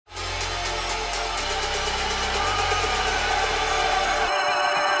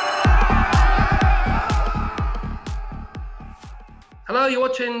Hello, you're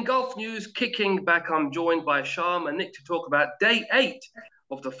watching Golf News Kicking Back. I'm joined by Sham and Nick to talk about day 8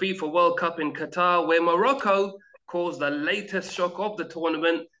 of the FIFA World Cup in Qatar, where Morocco caused the latest shock of the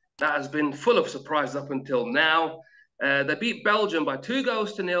tournament that has been full of surprises up until now. They beat Belgium by 2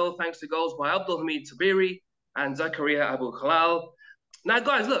 goals to 0, thanks to goals by Abdel Hamid Sabiri and Zakaria Aboukhlal. Now,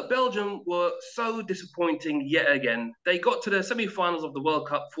 guys, look, Belgium were so disappointing yet again. They got to the semi-finals of the World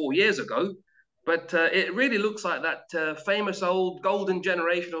Cup 4 years ago, but it really looks like that famous old golden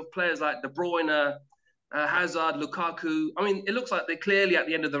generation of players like De Bruyne, Hazard, Lukaku. I mean, it looks like they're clearly at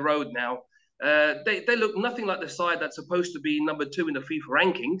the end of the road now. They look nothing like the side that's supposed to be number 2 in the FIFA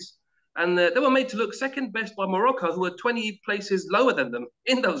rankings. And they were made to look second best by Morocco, who were 20 places lower than them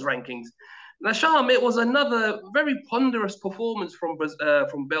in those rankings. Now, Sham, it was another very ponderous performance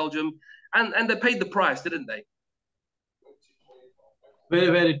from Belgium, and they paid the price, didn't they? Very,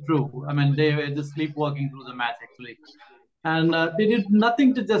 very true. I mean, they were just sleepwalking through the match, actually. And they did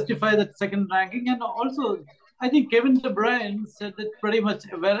nothing to justify that second ranking. And also, I think Kevin De Bruyne said that pretty much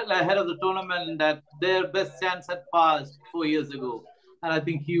well ahead of the tournament that their best chance had passed 4 years ago. And I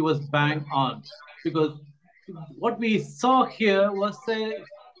think he was bang on. Because what we saw here was a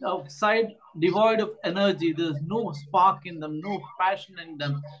side devoid of energy. There's no spark in them, no passion in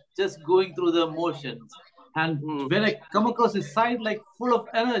them, just going through the motions. And when I come across a side like full of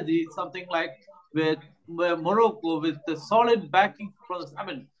energy, something like where Morocco with the solid backing from, I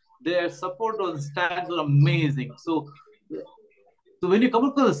mean, their support on the stands were amazing. So when you come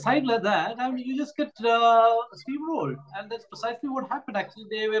across a side like that, I mean, you just get steamrolled. And that's precisely what happened. Actually,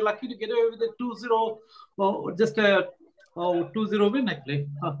 they were lucky to get away with a 2-0, or just a 2-0 win, actually.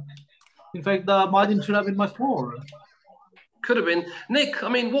 In fact, the margin should have been much more. Could have been. Nick, I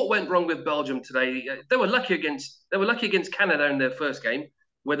mean, what went wrong with Belgium today? They were lucky against Canada in their first game,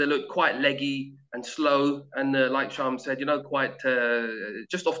 where they looked quite leggy and slow, and like Sham said, quite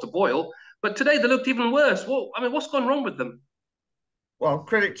just off the boil. But today they looked even worse. What's gone wrong with them? Well,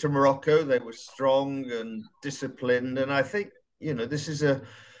 credit to Morocco. They were strong and disciplined. And I think, this is a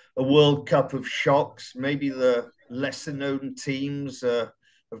World Cup of shocks. Maybe the lesser known teams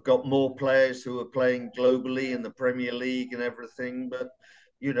have got more players who are playing globally in the Premier League and everything. But,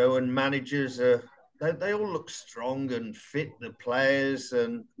 and managers, they all look strong and fit, the players,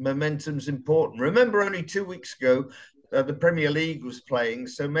 and momentum's important. Remember, only 2 weeks ago, the Premier League was playing,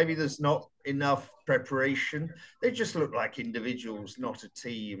 so maybe there's not enough preparation. They just look like individuals, not a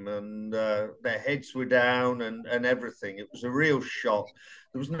team, and their heads were down and everything. It was a real shock.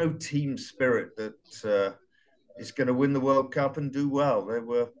 There was no team spirit that is going to win the World Cup and do well. They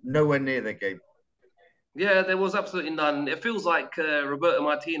were nowhere near their game. Yeah, there was absolutely none. It feels like Roberto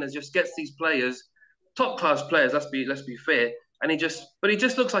Martinez just gets these players, top class players. Let's be fair, and he just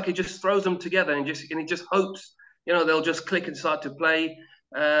looks like he just throws them together and he just hopes they'll just click and start to play.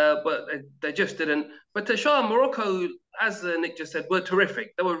 But they just didn't. But Shah, Morocco, as Nick just said, were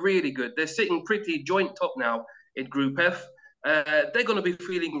terrific. They were really good. They're sitting pretty joint top now in Group F. They're going to be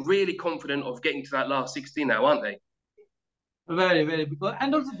feeling really confident of getting to that last 16 now, aren't they? Very, very.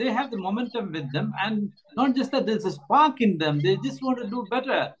 And also they have the momentum with them. And not just that, there's a spark in them. They just want to do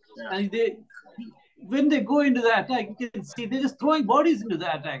better. Yeah. And when they go into the attack, you can see they're just throwing bodies into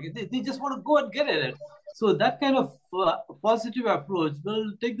the attack. They just want to go and get at it. So that kind of positive approach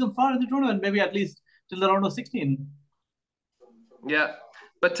will take them far in the tournament, maybe at least till the round of 16. Yeah,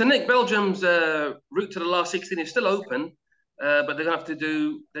 but to Nick, Belgium's route to the last 16 is still open, but they're gonna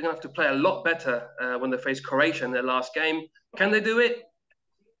have to play a lot better when they face Croatia in their last game. Can they do it?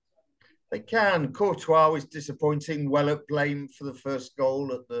 They can. Courtois was disappointing. Well blamed for the first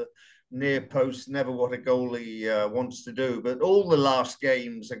goal at the near post, never what a goalie wants to do. But all the last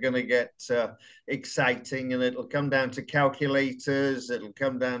games are going to get exciting, and it'll come down to calculators. It'll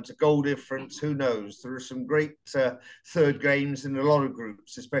come down to goal difference. Who knows? There are some great third games in a lot of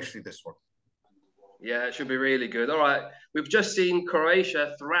groups, especially this one. Yeah, it should be really good. All right. We've just seen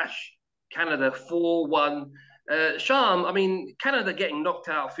Croatia thrash Canada 4-1. Sham, I mean, Canada getting knocked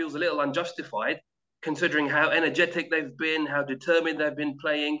out feels a little unjustified, considering how energetic they've been, how determined they've been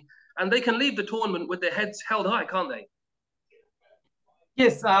playing. And they can leave the tournament with their heads held high, can't they?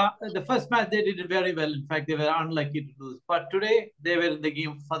 Yes, the first match they did very well. In fact, they were unlucky to lose. But today, they were in the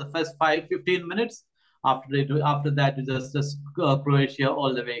game for the first 15 minutes. After that, it was just Croatia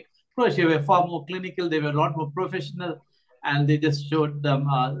all the way. Croatia were far more clinical. They were a lot more professional. And they just showed them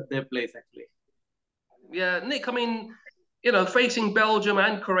their place, actually. Yeah, Nick, I mean, facing Belgium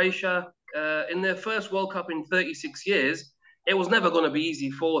and Croatia in their first World Cup in 36 years, it was never going to be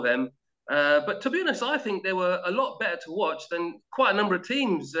easy for them. But to be honest, I think they were a lot better to watch than quite a number of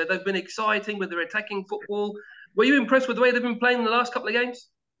teams. They've been exciting with their attacking football. Were you impressed with the way they've been playing the last couple of games?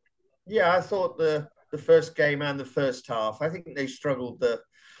 Yeah, I thought the first game and the first half. I think they struggled the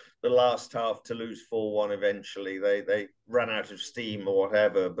last half to lose 4-1 eventually. They ran out of steam or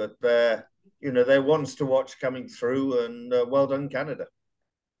whatever, but they're ones to watch coming through, and well done, Canada.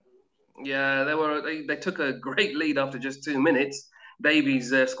 Yeah, they took a great lead after just 2 minutes.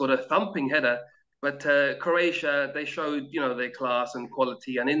 Davies scored a thumping header, but Croatia, they showed their class and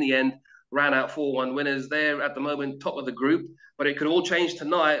quality, and in the end ran out 4-1 winners. They're at the moment top of the group, but it could all change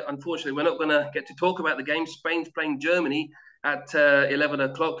tonight. Unfortunately, we're not going to get to talk about the game. Spain's playing Germany at 11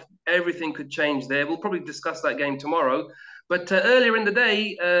 o'clock. Everything could change there. We'll probably discuss that game tomorrow. But earlier in the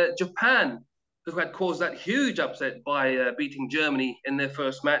day, Japan, who had caused that huge upset by beating Germany in their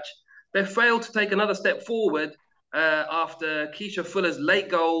first match, they failed to take another step forward after Keisha Fuller's late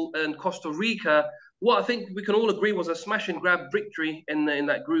goal and Costa Rica. What I think we can all agree was a smash and grab victory in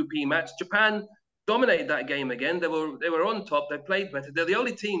that Group E match. Japan dominated that game again. They were on top. They played better. They're the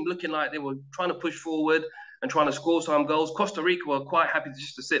only team looking like they were trying to push forward and trying to score some goals. Costa Rica were quite happy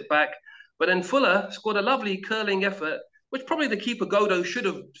just to sit back. But then Fuller scored a lovely curling effort, which probably the keeper Godo should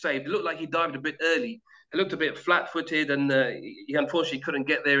have saved. It looked like he dived a bit early. He looked a bit flat-footed, and he unfortunately couldn't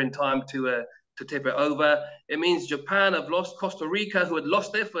get there in time to tip it over. It means Japan have lost. Costa Rica, who had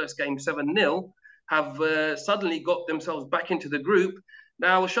lost their first game 7-0, have suddenly got themselves back into the group.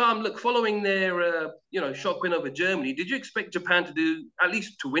 Now, Sham, look, following their shock win over Germany, did you expect Japan to do at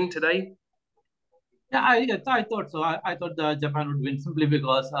least to win today? Yeah, I thought so. I thought Japan would win simply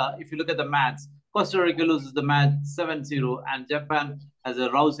because if you look at the match, Costa Rica loses the match 7-0, and Japan has a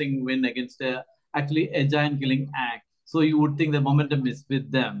rousing win against actually a giant killing act. So you would think the momentum is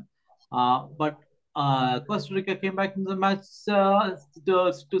with them. But Costa Rica came back in the match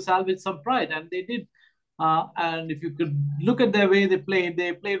to salvage some pride, and they did. And if you could look at the way they played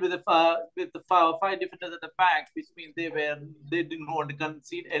with the five defenders at the back, which means they didn't want to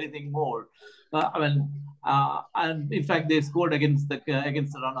concede anything more. And in fact, they scored against the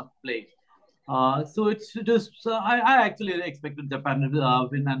run of play. So it's just I actually expected Japan to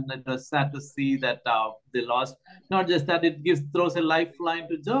win, and it was sad to see that they lost. Not just that, it throws a lifeline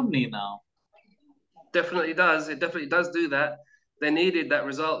to Germany now. Definitely does. It definitely does do that. They needed that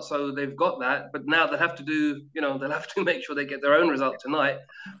result, so they've got that. But now they'll have to they'll have to make sure they get their own result tonight.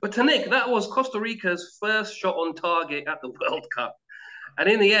 But to Nick, that was Costa Rica's first shot on target at the World Cup. And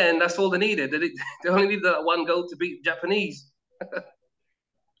in the end, that's all they needed. They only needed that one goal to beat the Japanese.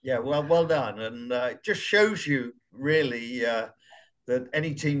 Yeah, well done. And it just shows you, really, that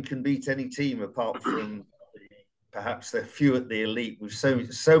any team can beat any team apart from perhaps the few at the elite with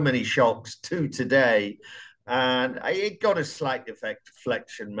so many shocks to today. And it got a slight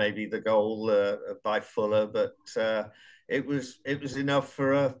deflection, maybe the goal by Fuller, but it was enough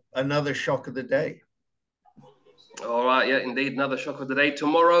for another shock of the day. All right, yeah, indeed, another shock of the day.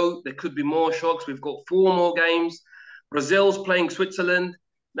 Tomorrow, there could be more shocks. We've got 4 more games. Brazil's playing Switzerland.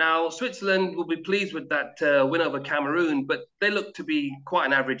 Now, Switzerland will be pleased with that win over Cameroon, but they look to be quite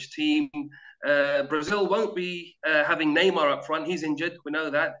an average team. Brazil won't be having Neymar up front. He's injured. We know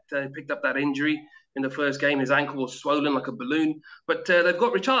that. He picked up that injury in the first game. His ankle was swollen like a balloon. But they've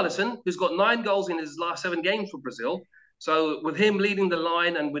got Richarlison, who's got 9 goals in his last 7 games for Brazil. So with him leading the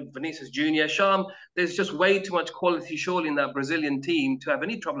line and with Vinicius Jr., Sham, there's just way too much quality surely in that Brazilian team to have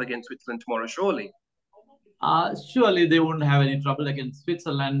any trouble against Switzerland tomorrow, surely. Surely they won't have any trouble against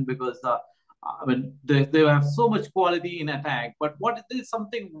Switzerland because they have so much quality in attack. But what is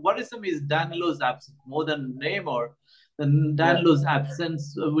something worrisome is Danilo's absence more than Neymar. Then Danilo's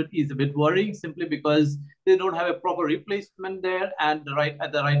absence is a bit worrying simply because they don't have a proper replacement there, and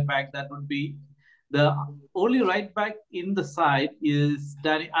at the right back that would be the only right back in the side is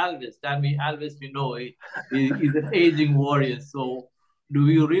Dani Alves. Dani Alves, we know, he's an aging warrior. So do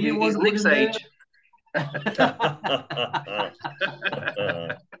you really want to put him there?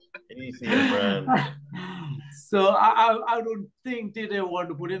 Easy, man. So I don't think they want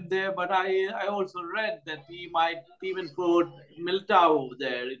to put him there, but I also read that he might even put Militao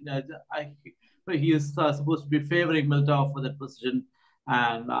there. He is supposed to be favoring Militao for that position,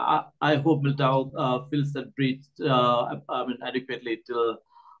 and I hope Militao fills that breach adequately till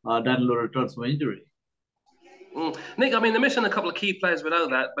Danilo returns from injury. Nick, I mean, they're missing a couple of key players, we know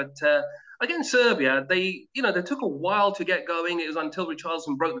that, but against Serbia, they took a while to get going. It was until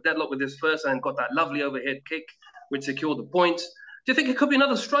Richarlison broke the deadlock with his first and got that lovely overhead kick, which secured the points. Do you think it could be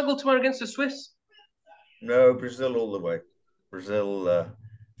another struggle tomorrow against the Swiss? No, Brazil all the way. Brazil,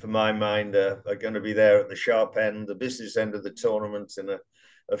 for my mind, are going to be there at the sharp end, the business end of the tournament in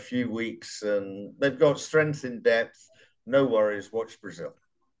a few weeks, and they've got strength in depth. No worries. Watch Brazil.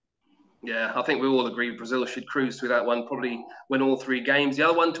 Yeah, I think we all agree Brazil should cruise through that one, probably win all three games. The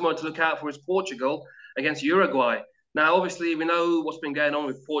other one tomorrow to look out for is Portugal against Uruguay. Now, obviously, we know what's been going on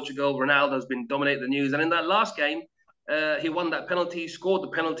with Portugal. Ronaldo's been dominating the news. And in that last game, he won that penalty, scored the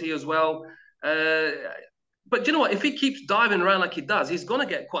penalty as well. But you know what? If he keeps diving around like he does, he's going to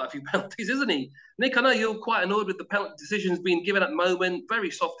get quite a few penalties, isn't he? Nick, I know you're quite annoyed with the penalty decisions being given at the moment. Very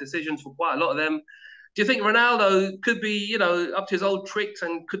soft decisions for quite a lot of them. Do you think Ronaldo could be, up to his old tricks,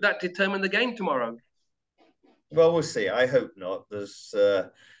 and could that determine the game tomorrow? Well, we'll see. I hope not.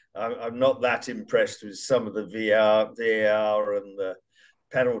 I'm not that impressed with some of the VAR and the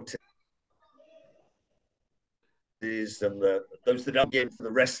penalties and those that are given for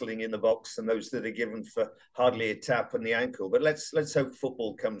the wrestling in the box and those that are given for hardly a tap on the ankle. But let's hope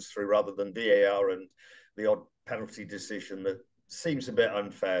football comes through rather than VAR and the odd penalty decision that seems a bit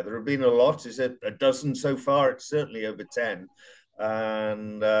unfair. There have been a lot. Is it a dozen so far? It's certainly over 10.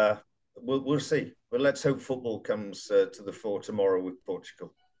 And we'll see. But let's hope football comes to the fore tomorrow with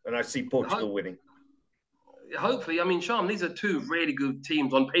Portugal. And I see Portugal winning. Hopefully. I mean, Sham, these are two really good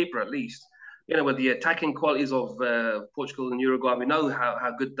teams on paper, at least. With the attacking qualities of Portugal and Uruguay, we know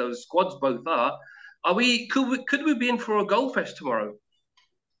how good those squads both are. Could we be in for a goal fest tomorrow?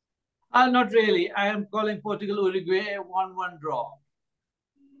 Not really. I am calling Portugal Uruguay a 1-1 draw.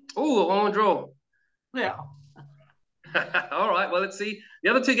 Oh, a 1-1 draw. Yeah. All right. Well, let's see. The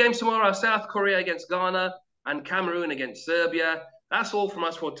other two games tomorrow are South Korea against Ghana and Cameroon against Serbia. That's all from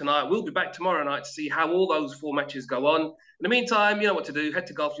us for tonight. We'll be back tomorrow night to see how all those four matches go on. In the meantime, you know what to do. Head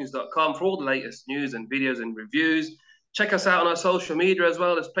to golfnews.com for all the latest news and videos and reviews. Check us out on our social media as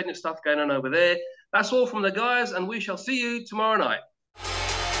well. There's plenty of stuff going on over there. That's all from the guys, and we shall see you tomorrow night.